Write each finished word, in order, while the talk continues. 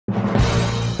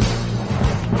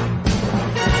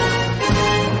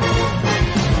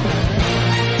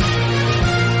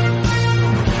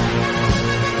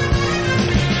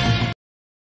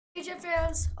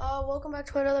fans? Welcome back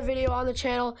to another video on the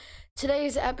channel.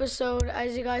 Today's episode,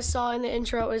 as you guys saw in the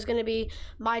intro, is going to be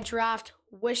my draft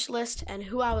wish list and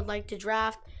who I would like to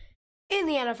draft in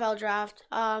the NFL draft.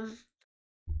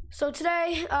 So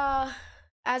today,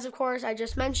 as of course I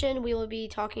just mentioned, we will be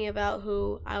talking about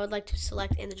who I would like to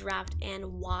select in the draft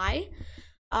and why.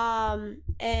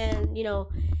 And you know,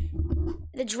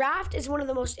 the draft is one of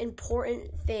the most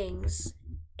important things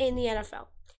in the NFL.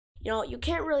 You know, you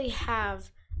can't really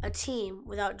have a team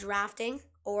without drafting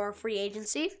or free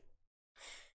agency.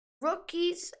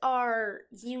 Rookies are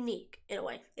unique in a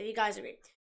way, if you guys agree.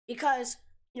 Because,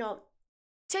 you know,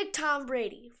 take Tom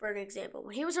Brady for an example.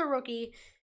 When he was a rookie,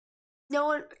 no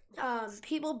one,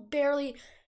 people barely,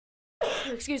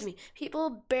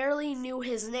 people barely knew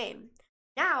his name.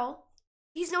 Now,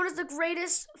 he's known as the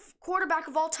greatest quarterback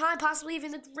of all time, possibly even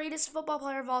the greatest football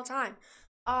player of all time.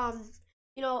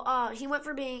 He went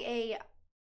from being a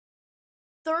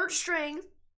third string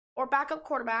or backup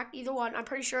quarterback, either one, I'm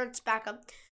pretty sure it's backup,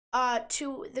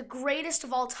 to the greatest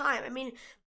of all time. I mean,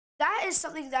 that is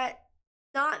something that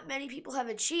not many people have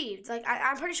achieved. Like,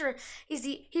 I'm pretty sure he's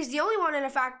the only one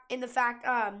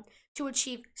to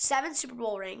achieve 7 Super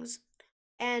Bowl rings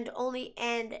and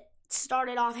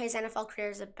started off his NFL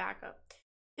career as a backup.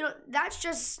 You know,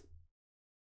 that's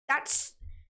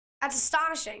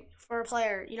astonishing for a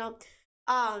player, you know.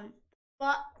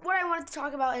 But what I wanted to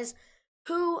talk about is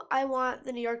who I want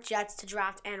the New York Jets to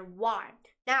draft and why.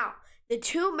 Now, the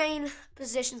two main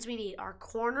positions we need are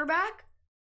cornerback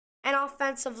and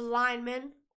offensive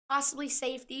lineman, possibly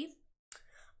safety.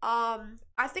 I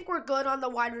think we're good on the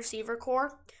wide receiver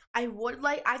core. I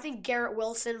think Garrett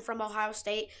Wilson from Ohio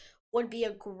State would be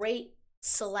a great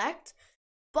select,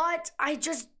 but I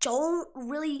just don't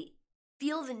really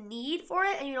feel the need for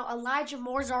it. And, you know, Elijah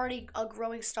Moore's already a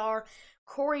growing star.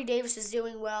 Corey Davis is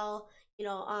doing well. You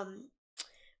know,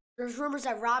 there's rumors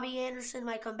that Robbie Anderson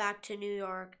might come back to New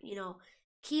York. You know,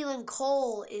 Keelan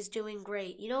Cole is doing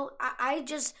great. You know, I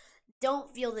just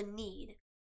don't feel the need.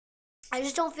 I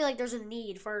just don't feel like there's a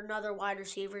need for another wide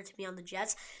receiver to be on the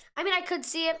Jets. I mean, I could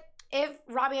see it if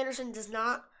Robbie Anderson does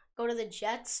not go to the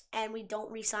Jets and we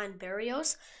don't re-sign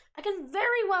Berrios. I can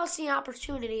very well see an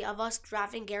opportunity of us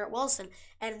drafting Garrett Wilson.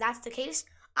 And if that's the case,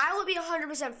 I will be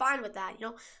 100% fine with that, you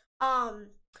know.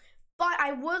 But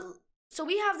I would... So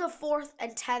we have the 4th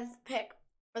and 10th pick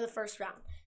for the first round.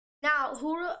 Now,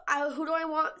 who do I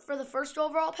want for the first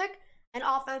overall pick? An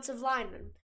offensive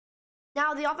lineman.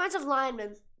 Now, the offensive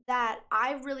lineman that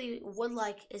I really would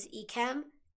like is Ikem.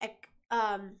 I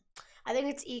think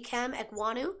it's Ikem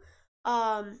Ekwonu.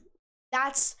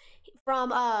 That's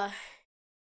from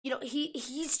you know,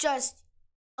 he's just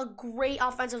a great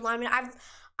offensive lineman.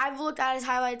 I've looked at his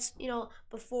highlights, you know,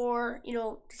 before, you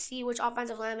know, to see which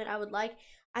offensive lineman I would like.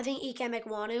 I think Ikem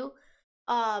Ekwonu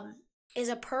is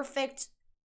a perfect,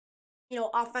 you know,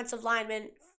 offensive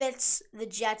lineman, fits the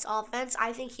Jets offense.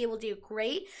 I think he will do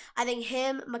great. I think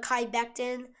him, Mekhi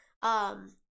Becton,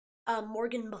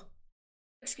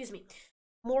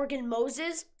 Morgan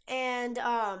Moses, and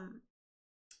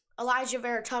Elijah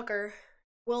Vera Tucker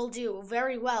will do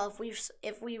very well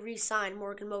if we re-sign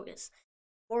Morgan Moses.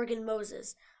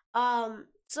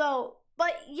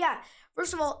 But yeah,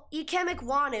 first of all, Ikem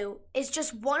Ekwonu is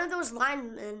just one of those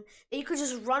linemen that you could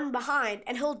just run behind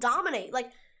and he'll dominate.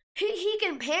 Like, he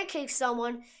can pancake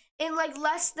someone in like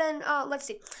less than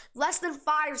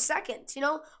 5 seconds, you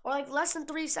know, or like less than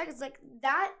 3 seconds. Like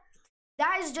that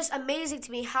is just amazing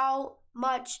to me how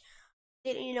much,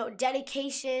 you know,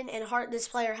 dedication and heart this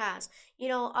player has. You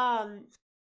know,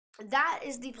 that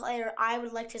is the player I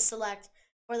would like to select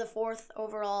for the 4th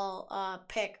overall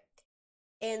pick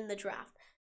in the draft.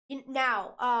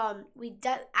 Now,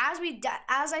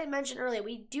 as I mentioned earlier,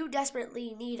 we do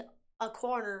desperately need a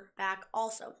cornerback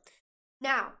also.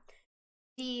 Now,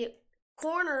 the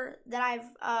corner that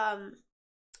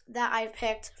I've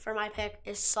picked for my pick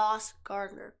is Sauce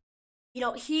Gardner. You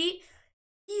know, he's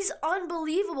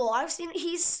unbelievable. I've seen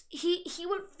he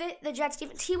would fit the Jets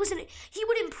defense. He would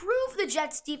improve the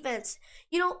Jets defense.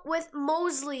 You know, with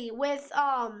Mosley, with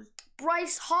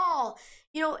Bryce Hall.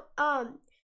 You know,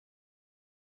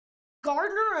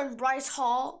 Gardner and Bryce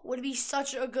Hall would be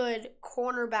such a good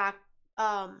cornerback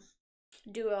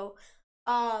duo.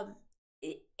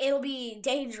 It'll be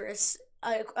dangerous,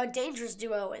 a dangerous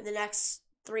duo in the next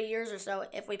 3 years or so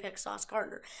if we pick Sauce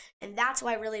Gardner. And that's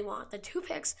what I really want. The 2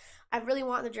 picks I really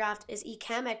want in the draft is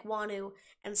Ikem Ekwonu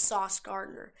and Sauce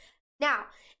Gardner. Now,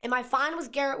 am I fine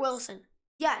with Garrett Wilson?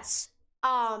 Yes.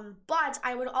 But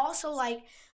I would also like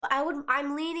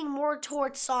I'm leaning more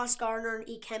towards Sauce Gardner and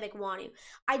Ikem Ekwonu.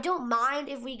 I don't mind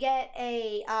if we get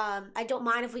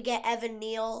Evan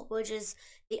Neal, which is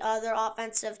the other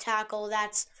offensive tackle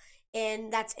that's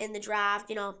in the draft.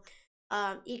 Ikem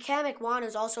Ekwonu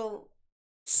is also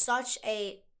such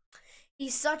a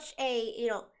he's such a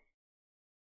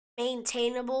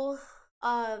maintainable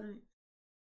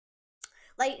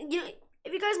like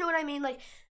if you guys know what I mean, like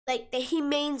that he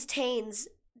maintains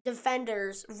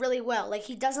defenders really well. Like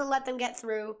he doesn't let them get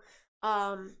through.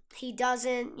 He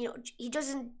doesn't, he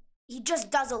just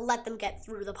doesn't let them get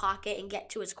through the pocket and get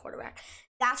to his quarterback.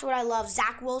 That's what I love.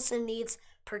 Zach Wilson needs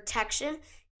protection.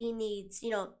 He needs,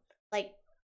 like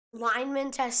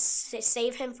linemen to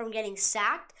save him from getting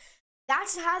sacked. That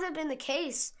hasn't been the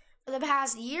case for the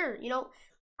past year.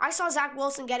 I saw Zach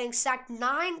Wilson getting sacked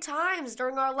 9 times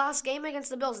during our last game against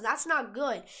the Bills. That's not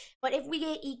good. But if we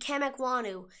get Ikem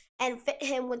Ekwonu and fit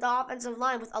him with the offensive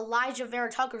line with Elijah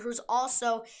Vera Tucker, who's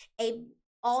also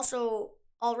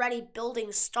already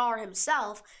building star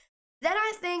himself, then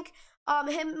I think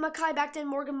him, Mekhi Becton,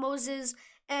 Morgan Moses,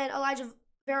 and Elijah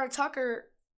Vera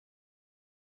Tucker,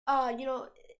 we're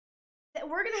going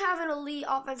to have an elite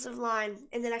offensive line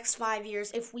in the next 5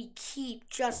 years if we keep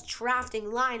just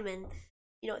drafting linemen.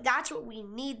 That's what we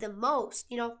need the most,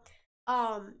 and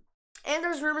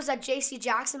there's rumors that J.C.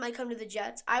 Jackson might come to the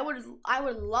Jets. I would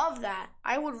love that.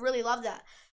 I would really love that.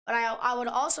 But I would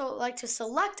also like to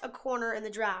select a corner in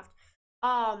the draft.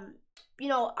 Like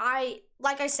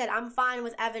I said, I'm fine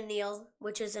with Evan Neal,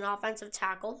 which is an offensive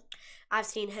tackle. I've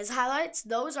seen his highlights.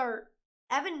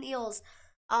 Evan Neal's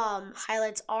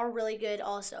highlights are really good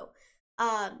also.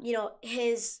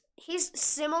 He's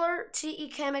similar to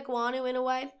Ikem Ekwonu in a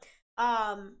way.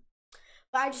 But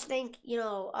I just think,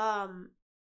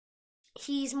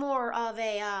 he's more of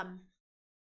a, how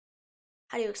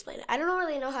do you explain it? I don't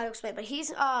really know how to explain it, but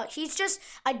he's just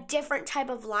a different type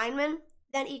of lineman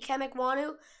than Ikem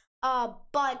Ekwonu.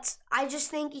 But I just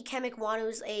think Ikem Ekwonu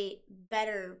is a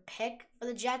better pick for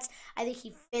the Jets. I think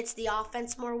he fits the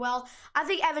offense more well. I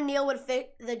think Evan Neal would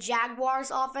fit the Jaguars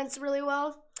offense really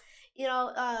well.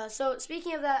 So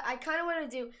speaking of that, I kind of want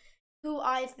to do who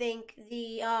I think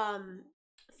the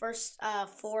first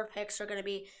 4 picks are going to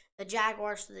be the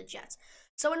Jaguars to the Jets.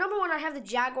 So at number 1, I have the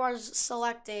Jaguars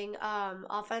selecting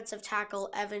offensive tackle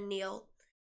Evan Neal.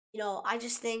 I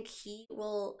just think he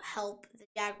will help the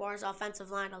Jaguars offensive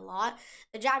line a lot.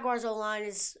 The Jaguars O-line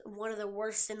is one of the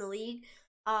worst in the league.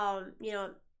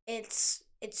 It's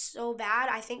so bad.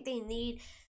 I think they need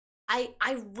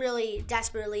I really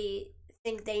desperately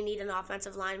think they need an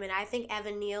offensive lineman. I think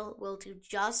Evan Neal will do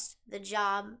just the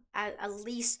job, at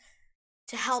least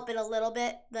to help it a little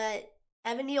bit. But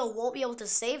Evan Neal won't be able to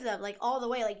save them all the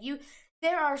way.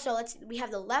 We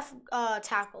have the left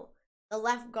tackle, the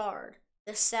left guard,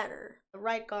 the center, the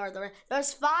right guard.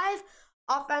 There's 5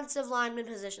 offensive lineman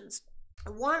positions.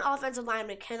 One offensive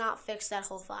lineman cannot fix that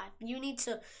whole 5. You need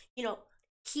to,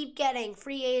 keep getting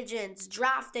free agents,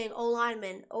 drafting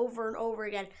O-linemen over and over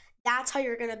again. That's how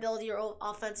you're going to build your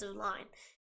offensive line.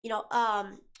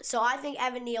 So I think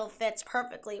Evan Neal fits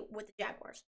perfectly with the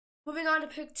Jaguars. Moving on to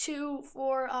pick 2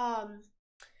 for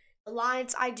the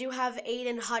Lions, I do have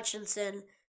Aiden Hutchinson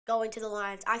going to the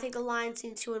Lions. I think the Lions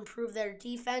need to improve their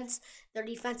defense, their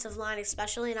defensive line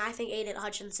especially, and I think Aiden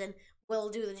Hutchinson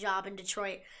will do the job in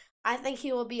Detroit. I think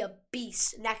he will be a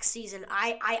beast next season.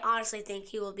 I honestly think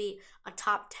he will be a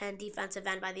top 10 defensive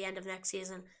end by the end of next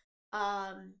season.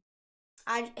 Him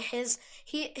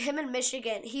in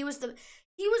Michigan, he was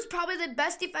probably the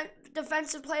best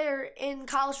defensive player in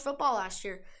college football last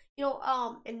year.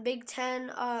 In Big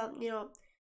Ten,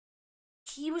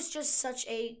 he was just such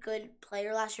a good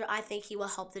player last year. I think he will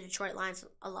help the Detroit Lions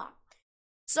a lot.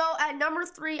 So at number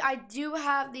 3, I do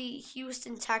have the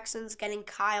Houston Texans getting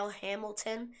Kyle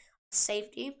Hamilton,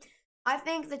 safety. I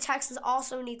think the Texans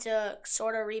also need to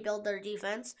sort of rebuild their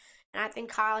defense, and I think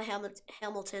Kyle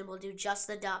Hamilton will do just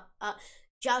the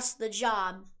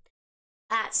job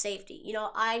at safety.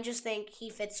 I just think he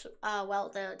fits well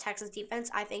with the Texans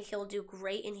defense. I think he'll do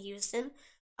great in Houston.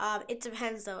 It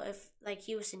depends though if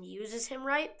Houston uses him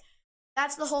right.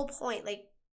 That's the whole point.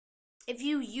 If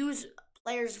you use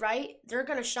players right, they're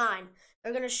gonna shine.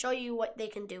 They're gonna show you what they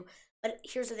can do. But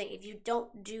here's the thing: if you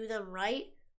don't do them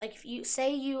right, if you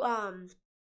say you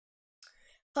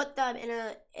put them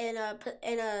in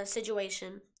a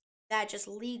situation that just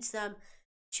leads them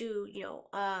to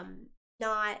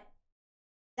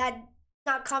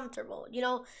not comfortable.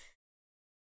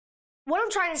 What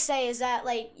I'm trying to say is that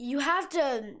you have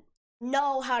to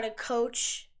know how to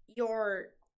coach your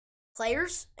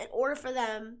players in order for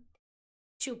them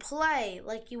to play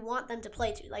like you want them to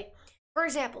play to. For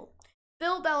example,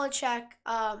 Bill Belichick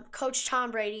coached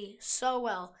Tom Brady so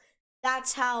well.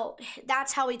 That's how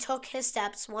he took his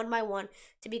steps one by one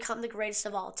to become the greatest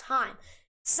of all time.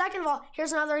 Second of all,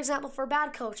 here's another example for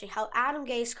bad coaching, how Adam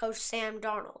Gase coached Sam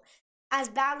Darnold. As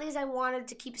badly as I wanted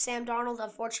to keep Sam Darnold,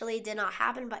 unfortunately it did not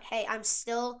happen, but hey, I'm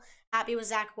still happy with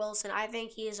Zach Wilson. I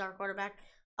think he is our quarterback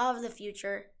of the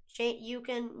future. You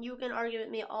can argue with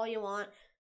me all you want,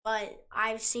 but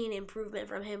I've seen improvement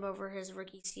from him over his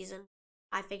rookie season.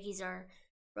 I think he's our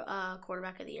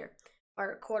quarterback of the year,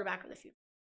 or quarterback of the future.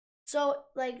 So,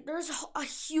 like, there's a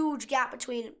huge gap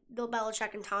between Bill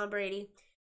Belichick and Tom Brady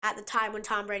at the time when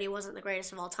Tom Brady wasn't the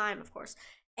greatest of all time, of course,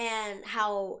 and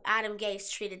how Adam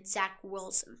Gase treated Zach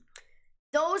Wilson.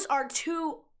 Those are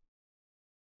two,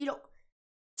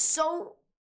 so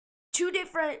two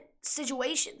different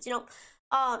situations.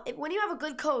 When you have a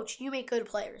good coach, you make good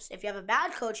players. If you have a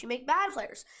bad coach, you make bad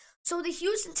players. So the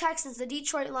Houston Texans, the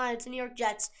Detroit Lions, the New York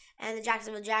Jets, and the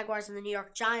Jacksonville Jaguars, and the New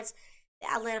York Giants,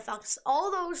 the Atlanta Falcons,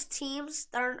 all those teams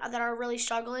that are really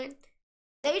struggling,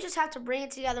 they just have to bring it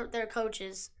together with their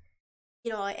coaches,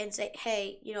 and say,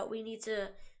 hey, we need to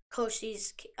coach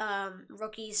these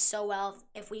rookies so well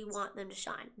if we want them to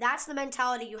shine. That's the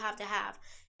mentality you have to have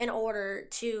in order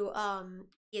to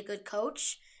be a good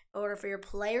coach, in order for your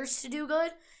players to do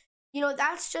good.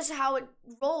 That's just how it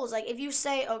rolls. Like, if you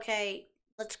say, okay,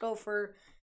 let's go for,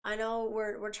 I know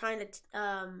we're trying to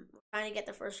get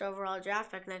the first overall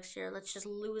draft pick next year. Let's just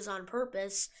lose on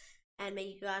purpose and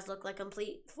make you guys look like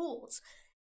complete fools.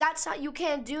 That's how you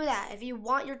can't do that. If you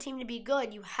want your team to be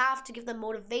good, you have to give them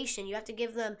motivation. You have to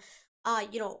give them,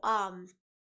 you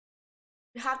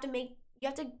have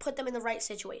to put them in the right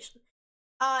situation.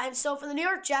 And so for the New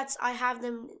York Jets, I have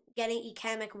them getting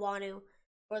Ikem Ekwonu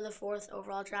for the 4th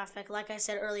overall draft pick. Like I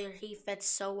said earlier, he fits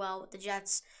so well with the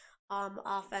Jets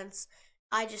offense.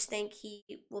 I just think he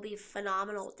will be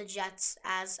phenomenal with the Jets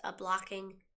as a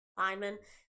blocking lineman.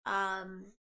 And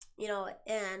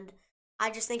I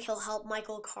just think he'll help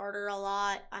Michael Carter a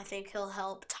lot. I think he'll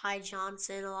help Ty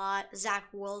Johnson a lot, Zach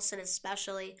Wilson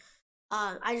especially.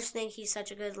 I just think he's such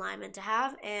a good lineman to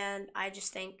have, and I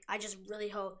just really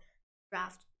hope the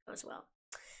draft goes well.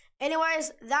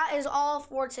 Anyways, that is all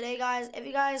for today, guys. If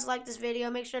you guys like this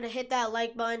video, make sure to hit that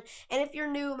like button. And if you're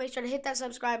new, make sure to hit that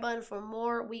subscribe button for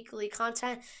more weekly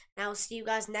content. And I will see you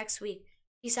guys next week.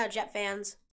 Peace out, Jet fans.